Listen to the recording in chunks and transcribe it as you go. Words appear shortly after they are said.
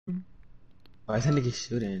Why is that nigga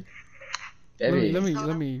shooting?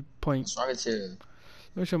 Let me point. What's wrong with you?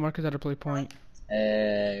 Let me show Marcus how to play point.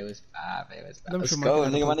 Hey, it was bad, it was bad. Let me Let's show go,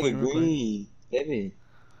 Marcus nigga, how my to play nigga point real quick. green. Baby.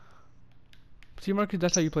 See, Marcus,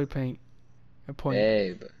 that's how you play paint. A point.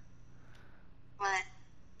 Babe. What?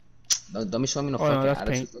 No, don't be showing me no Oh, no, fucking that's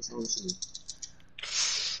attitude. paint.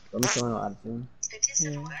 Don't be showing no attitude. I just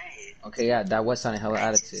said Yeah. what? Okay, yeah, that was sounding hella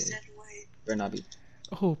I just attitude. said what? Better not be.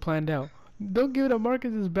 Oh, planned out. Don't give it up,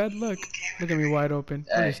 Marcus. It's bad luck. Look at me wide open.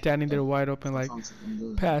 I'm just standing there wide open like,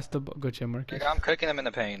 pass the ball. Good shit, Marcus. Nigga, I'm cooking them in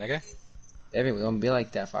the paint, nigga. Baby, we don't be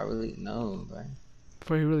like that if I really know, bro.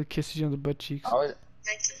 Before he really kisses you on the butt cheeks. I was,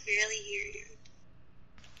 I can barely hear you.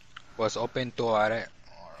 Was open to it.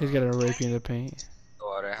 He's gonna rape you in the paint.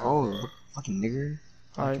 oh, fucking nigger.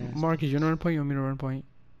 Alright, Marcus, you wanna run point? You want me to run point?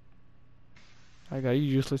 I got you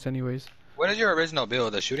useless anyways. What is your original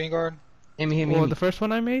build? The shooting guard? Hit me, Well, the first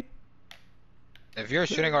one I made? If you're a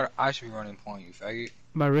shooting guard, I should be running point, you faggot.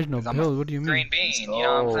 My original build, what do you mean? Green bean, you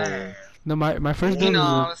know what I'm saying? No, my first You build know what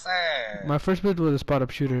I'm was saying? my first build was a spot up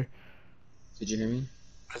shooter. Did you hear me?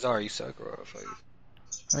 Azar, you suck, bro.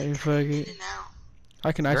 Are you fucking? And now.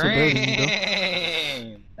 I can ISO better than you though.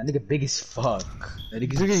 Green! That nigga big as fuck. That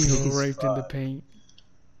nigga's You're big getting as raped in the fuck. paint.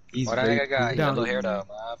 He's What that nigga got? Down. Yellow hair though,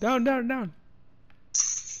 man. Down.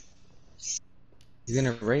 He's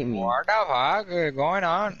gonna rape me. What the fuck is going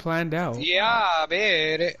on? Planned out. Yeah,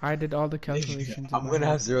 bitch. I did all the calculations. I'm gonna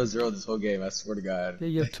have 0-0 this whole game. I swear to God. Yeah,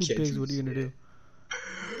 you have I two can't bigs. do What are you gonna do?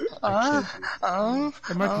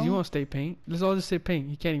 Hey, Marcus, you won't stay paint. Let's all just say paint.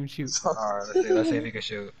 He can't even shoot. Alright, let's see if he can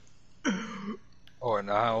shoot. Or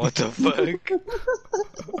not, what the fuck?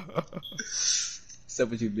 What's up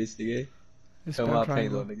with you, bitch, nigga? It's Come bad on, paint,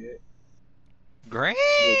 triangle. little nigga. Green!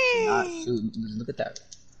 Not shoot. Look at that.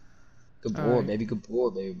 Good boy, Alright. baby. Good boy,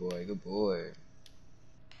 baby boy. Good boy.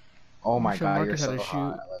 Oh my show God, Marcus you're how so to hot.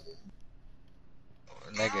 shoot. I love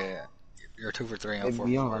it. Nigga, you're 2 for 3 on Baby, 4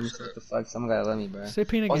 you for don't 4. let me see what the fuck. Someone gotta let me, bro. Stay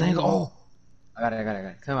paint Oh, again. there you go. Oh. I got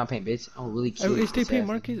it. Come on, paint, bitch. Oh, really cute. Hey, stay This paint, ass.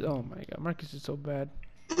 Marcus. Oh my God, Marcus is so bad.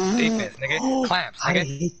 Defense, nigga. Clamps, I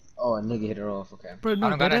nigga. hit. Oh, a nigga hit her off. Okay. Bro, I no,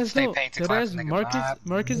 don't that gotta is stay though. paint to That clap, is nigga.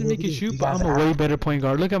 Marcus is making shoot, You but guys I'm a are- way better point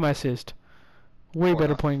guard. Look at my assist. Way Hold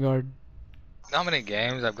better on. point guard. You know how many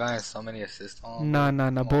games I've gotten so many assists on? Nah,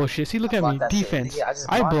 bullshit. See, look at me. blocked that shit. Defense. Nigga, I just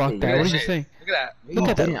I blocked blocked it. that. Look What at are you shit. saying? Look at that. Look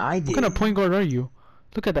at that. I did. What kind of point guard are you?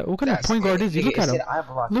 Look at that. What kind of That's point guard is he? Nigga, Look it at him. said I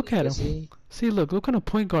blocked Look it, at him. pussy. See, look. What kind of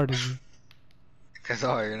point guard is he? Cause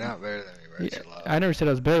you're not better than me, bro. Yeah, Chill out. I never said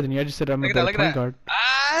I was better than you. I just said I'm a Look at better that, point look at guard.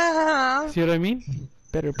 Ah! See what I mean?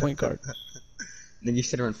 Better point guard. Then you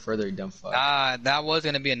should have run further, you dumb fuck. Nah, that was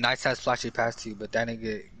gonna be a nice ass flashy pass to you, but that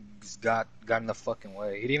nigga got in the fucking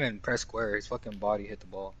way. He didn't even press square. His fucking body hit the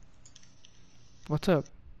ball. What's up?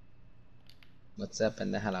 What's up,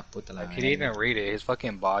 and la puta la Like he didn't even read it. His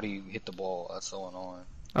fucking body hit the ball. That's so annoying.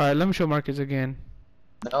 All right, let me show Marcus again.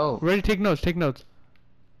 No. Ready? Take notes. Take notes.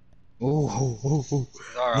 Ooh. Alright,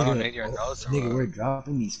 I don't need your notes. Nigga, Bro. we're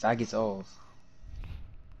dropping these faggots off.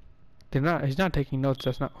 They're not. He's not taking notes.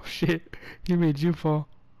 That's not. Oh shit. He made you fall.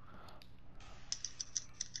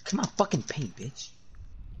 Come on, fucking paint, bitch.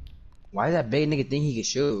 Why does that big nigga think he can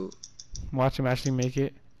shoot? Watch him actually make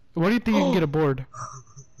it. What do you think you can get a board?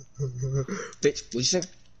 Bitch, what you say?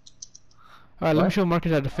 Alright, let me What? show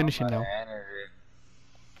Marcus how to finish it now.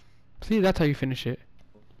 See, that's how you finish it.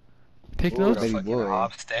 Take Ooh, notes. baby Fucking boy.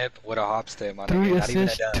 hop step. What a hop step, my 3 nigga. Not even a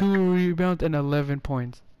assists, dunk. 2 rebounds, and 11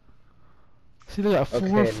 points. See, look at 4,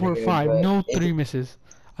 Okay, 4, nigga, 5. but No if 3 it- misses.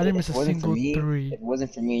 I didn't miss a If it wasn't for single me, 3. If it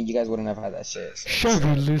wasn't for me, you guys wouldn't have had that shit. So. Shut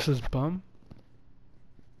your looses, bum.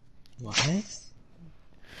 What?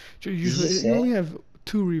 You just only say? have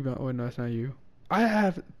 2 rebounds. Oh, no, it's not you. I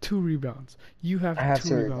have 2 rebounds. You have, I have 2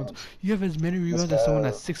 2 rebounds. You have as many rebounds as someone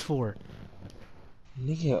that's 6'4".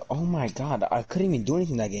 Nigga, oh my god, I couldn't even do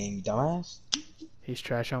anything that game, you dumbass. He's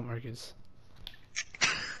trash out, Marcus.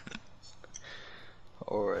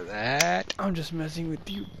 Or that. I'm just messing with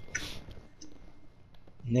you.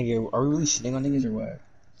 Nigga, are we really shitting on niggas or what?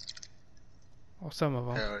 Oh, some of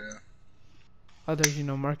them. Hell yeah. Others, you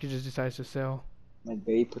know, Marcus just decides to sell. Like,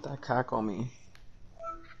 babe, put that cock on me.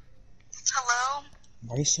 Hello?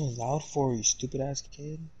 Why are you so loud for, you stupid ass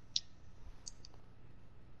kid?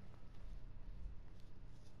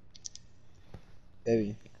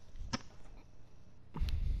 Baby.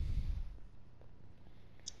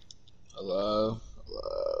 Hello?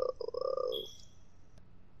 Hello?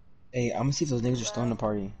 Hey, I'm gonna see if those niggas are still in the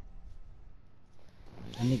party.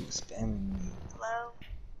 That nigga was spamming me. Hello?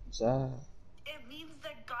 What's up? It means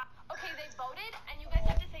that God. Okay, they voted, and you guys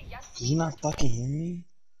have to say yes. Did you not fucking hear me?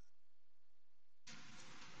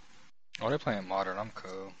 Oh, they're playing modern. I'm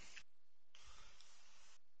cool.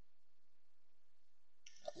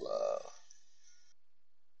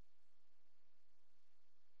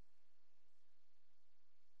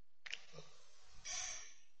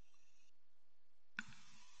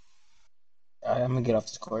 Alright, I'm gonna get off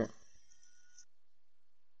this court.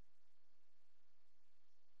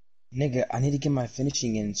 Nigga, I need to get my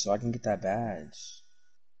finishing in so I can get that badge.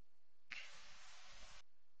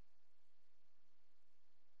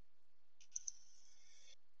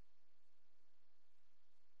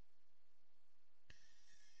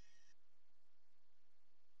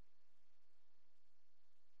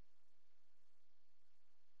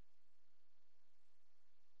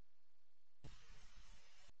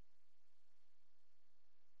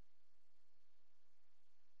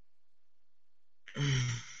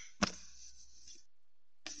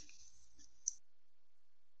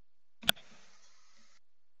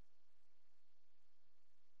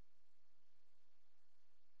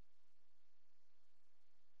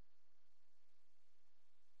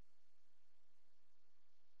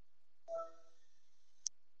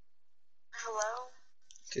 Hello?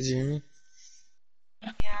 Could you hear me? Yeah.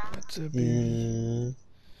 What's up, baby? Yeah,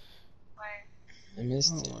 What? I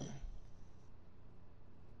missed Oh it. my.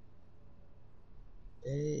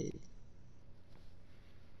 Babe,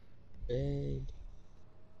 babe.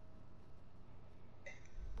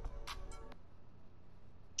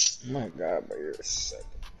 Oh my god, bro, you're sick.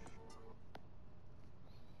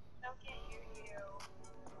 I can't hear you.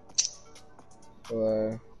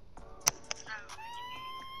 What?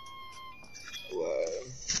 Oh,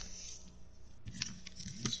 What?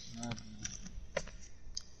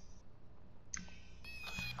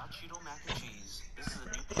 Cheeto mac and cheese. This is a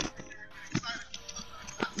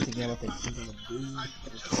new. Together with a single boo.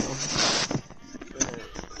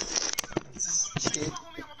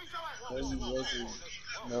 No, you wasn't.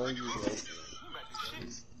 No, you wasn't.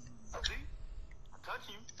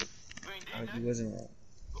 Like, you wasn't wrong.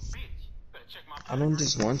 I don't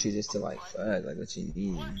just want you just to like fuck, like what you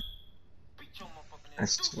need. I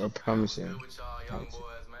swear, I promise you. Promise you.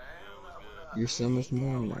 You're so much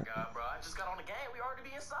more than that.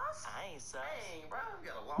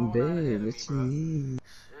 Babe, what you mean?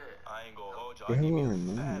 I ain't gonna hold you. Bro, I give me a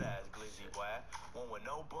no. fat ass glizzy, boy. One with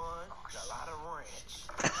no bun, and a lot of ranch.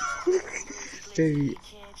 Baby,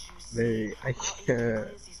 baby, I can't.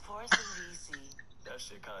 That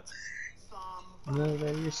shit kinda No,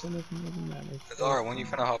 baby, you're so much more than that. I Azar, when you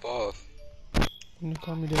finna hop off? You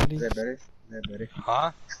call me daddy. Is that better? Is that better?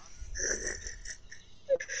 Huh?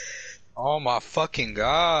 Oh my fucking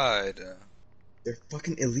god. They're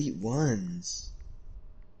fucking elite ones.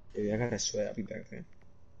 Baby, I gotta sweat. I'll be back, okay?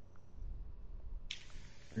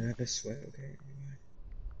 I gotta sweat, okay?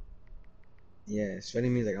 Yeah,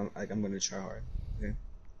 sweating means like I'm gonna try hard. Okay?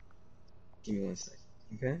 Give me 1 second.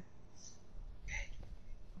 Okay?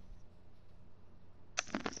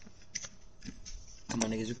 Come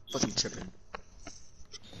on, niggas, you're fucking tripping.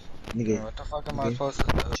 Nigga, What the fuck am I okay? supposed to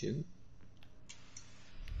do? Shoot.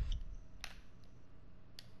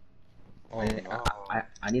 Oh no.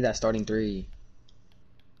 I need that starting three.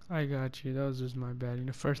 I got you. That was just my bad. You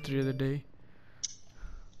know, first three of the day.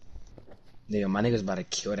 Nigga, my nigga's about to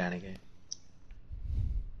kill that nigga.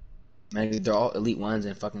 Man, they're all elite ones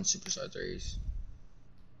and fucking superstar threes.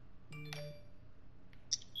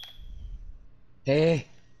 Hey,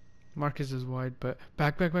 Marcus is wide, but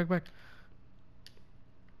back, back, back, back.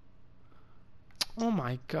 Oh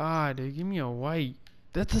my god, dude, give me a white.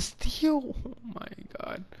 That's a steal. Oh my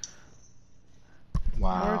god.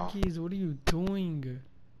 wow. Marquise, what are you doing?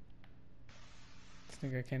 This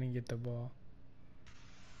nigga can't even get the ball.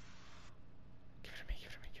 Give it to me,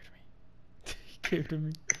 give it to me, give it to me. Give it to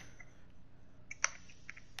me.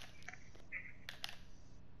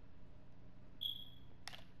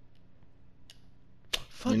 You're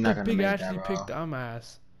Fuck, not the gonna big make that, actually bro. picked up my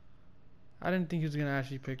ass. I didn't think he was gonna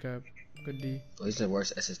actually pick up. Good D. Bro, he's the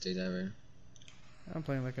worst SS3 ever. I'm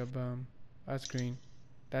playing like a bum. That's green.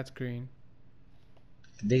 That's green.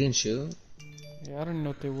 They can shoot. Yeah, I don't know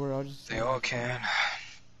what they were. I was just They saying. all can.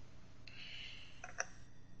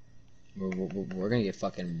 We're gonna get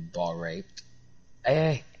fucking ball raped. Hey,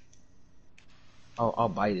 hey. Oh, I'll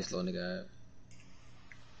bite this little nigga up.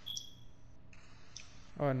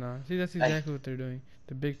 Oh no. See, that's exactly what they're doing.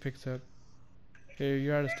 The big picks up. Here,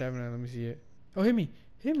 you're out of stamina. Let me see it. Oh, hit me.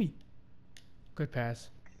 Hit me. Good pass.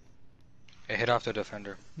 Hey, hit off the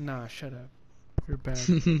defender. Nah, shut up. You're bad.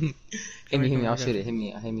 hit me, Come hit here, me. I'll I got shoot you. it. Hit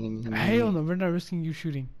me, hit me, hit me, hit me. Hell no, we're not risking you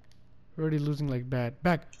shooting. We're already losing like bad.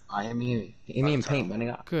 Back. Hit me, hit me. Hit me in paint, my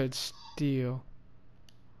nigga. Good steal.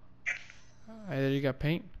 There you got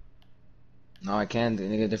paint. No, I can't,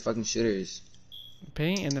 nigga. They're fucking shooters.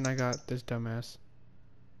 Paint, and then I got this dumbass.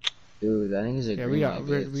 Dude, that nigga's a Yeah, green light,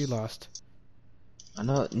 bitch. we lost. I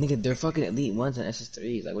know, nigga. They're fucking elite ones and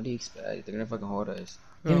SS3s. Like, what do you expect? They're gonna fucking hold us.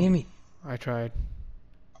 Go. Hit me, hit me. I tried.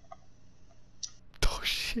 Oh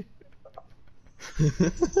shit.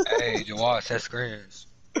 Hey, Jawad, set screens.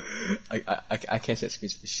 I can't set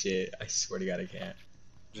screens for shit. I swear to God, I can't.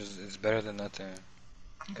 Just it's better than nothing.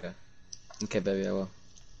 Okay. Okay, baby, I will.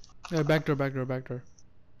 Yeah, back door, back door, back door.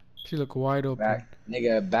 She look wide open. Back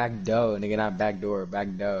door, nigga, not back door, back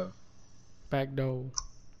door. Back door.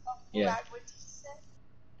 Yeah. Back, what did you say?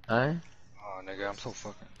 Huh? Oh, nigga, I'm so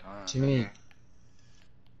fucking done. What you mean?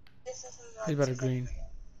 This isn't He's about to green.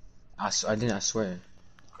 I didn't, I swear.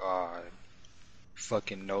 God.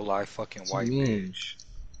 Fucking no life, fucking What white you mean? bitch.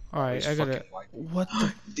 Alright, I gotta. Fucking white. What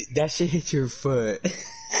the? That shit hit your foot.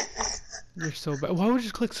 You're so bad. Why would you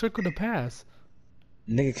just click circle to pass?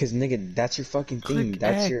 Nigga, cause nigga, that's your fucking thing. Click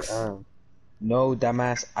That's X. your No,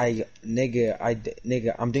 dumbass.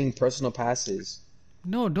 Nigga, I'm doing personal passes.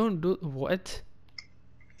 No, don't do what?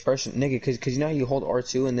 Nigga, cause you know how you hold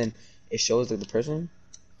R2 and then it shows like the person.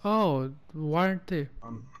 Oh, why aren't they?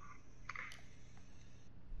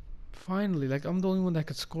 Finally, like I'm the only one that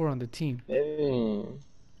could score on the team. Baby,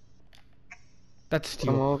 That's come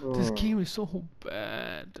steal. over. This game is so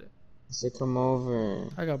bad. So come over.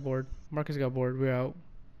 I got bored. Marcus got bored. We're out.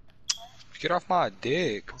 Get off my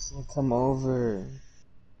dick. So come over.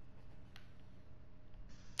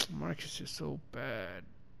 Marcus is so bad.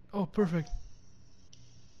 Oh, perfect.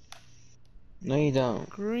 No, you don't.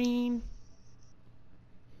 Green.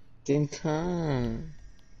 Then come.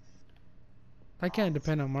 I can't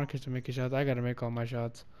depend on Marcus to make his shots. I gotta make all my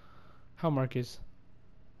shots. How Marcus?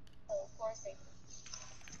 Oh, of course they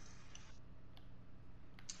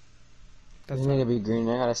That's This nigga be green.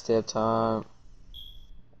 I gotta stay up top.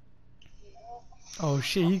 Oh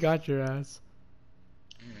shit, he got your ass.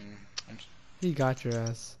 Mm, He got your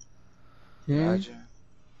ass. Imagine.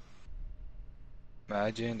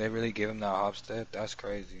 Imagine they really give him that hop step. That's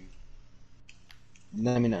crazy.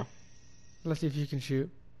 Let me know. Let's see if you can shoot.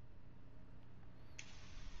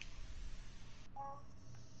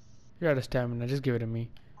 You're out of stamina. Just give it to me.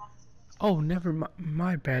 Oh, never mind.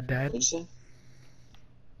 My bad, Dad. What'd you say?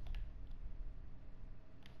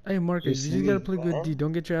 Hey, Marcus, you just gotta play good D.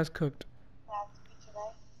 Don't get your ass cooked. have to be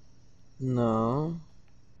today. No.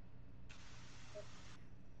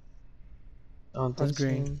 I don't That's think so.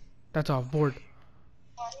 green. That's off board.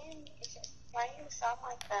 Why do you sound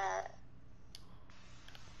like that?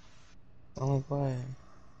 I'm like, why?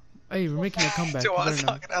 Hey, we're making a comeback. You Jawad's better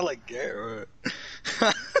know. talking out like Garrett.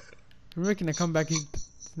 We're making a comeback. He's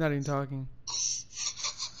not even talking.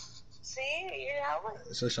 See, you're out like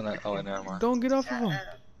Switch on that. Oh, never mind. Don't get off of him.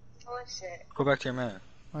 bullshit. Go back to your man.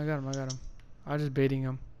 I got him. I got him. I was just baiting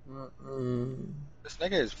him. This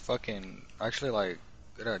nigga is fucking actually like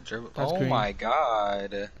good at dribble. That's Oh green. my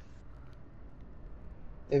god.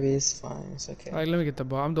 Baby, it's fine. It's okay. Alright, let me get the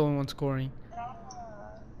ball. I'm the only one scoring.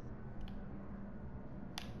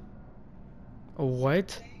 Oh,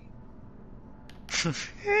 what?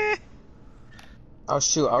 I'll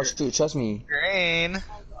shoot. Trust me. Green.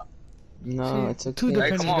 No, See, it's two okay.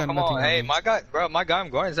 Hey, defenders come got on, come nothing on. on Hey, me. my guy, bro, my guy I'm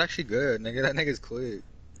guarding is actually good, nigga. That nigga's quick.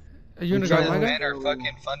 Are you gonna I'm guard His my guy? men are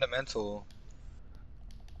fucking fundamental.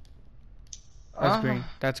 That's green.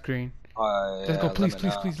 That's green. Let's go, please,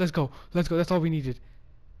 please, please. Let's go. Let's go. That's all we needed.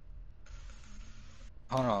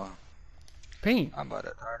 Hold on. Paint. I'm about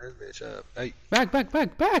to turn this bitch up. Hey, Back, back,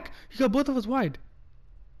 back, back. You got both of us wide.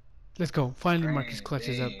 Let's go. Finally, green, Marcus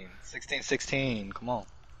clutches up. 16-16. Come on.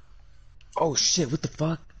 Oh shit! What the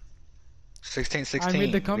fuck? 16-16. I made the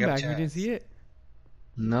We have a comeback. You didn't chance. see it?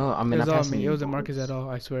 No, I mean It was I all passed me. you It wasn't balls. Marcus at all.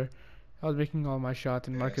 I swear. I was making all my shots,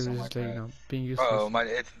 and Yeah, Marcus was something just like like, that. being useless. Bro,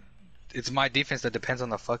 it's my defense that depends on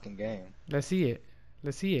the fucking game. Let's see it.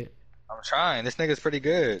 Let's see it. I'm trying. This nigga's pretty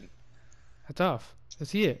good. That's off.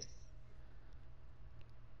 Let's see it.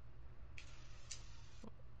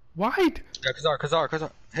 Wide. Yeah,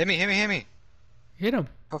 Kazar. Hit me. Hit him.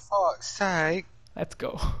 For fuck's sake. Let's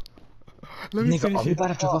go. Let me Nigga, finish are we it. about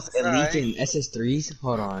to drop off Alright. Elite and SS3s?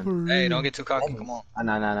 Hold on. For Hey, real. don't get too cocky. Come on.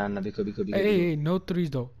 Nah, be cool. Hey, no threes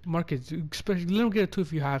though. Marcus, especially let him get a two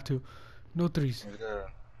if you have to. No threes. Let's go.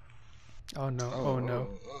 Oh no. Oh no.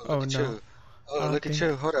 Oh, Oh look at no. you. I Oh, don't look at think-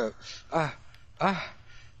 you. Hold up.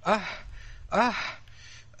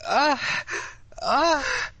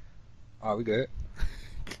 Oh, we good.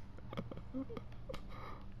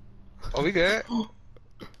 Oh, we good.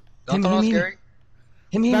 Don't throw Hit on me. scary.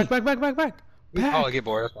 Hit me. Back. Oh, I get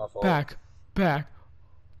bored. That's my fault. Back.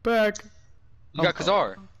 You got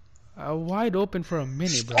Kazar. Wide open for a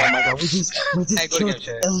minute, bro. Oh my god, we just Hey, go killed get him,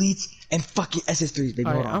 Chad. Elites and fucking SS3s, baby.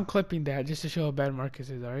 Alright, Hold on. I'm clipping that just to show how bad Marcus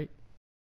is, alright?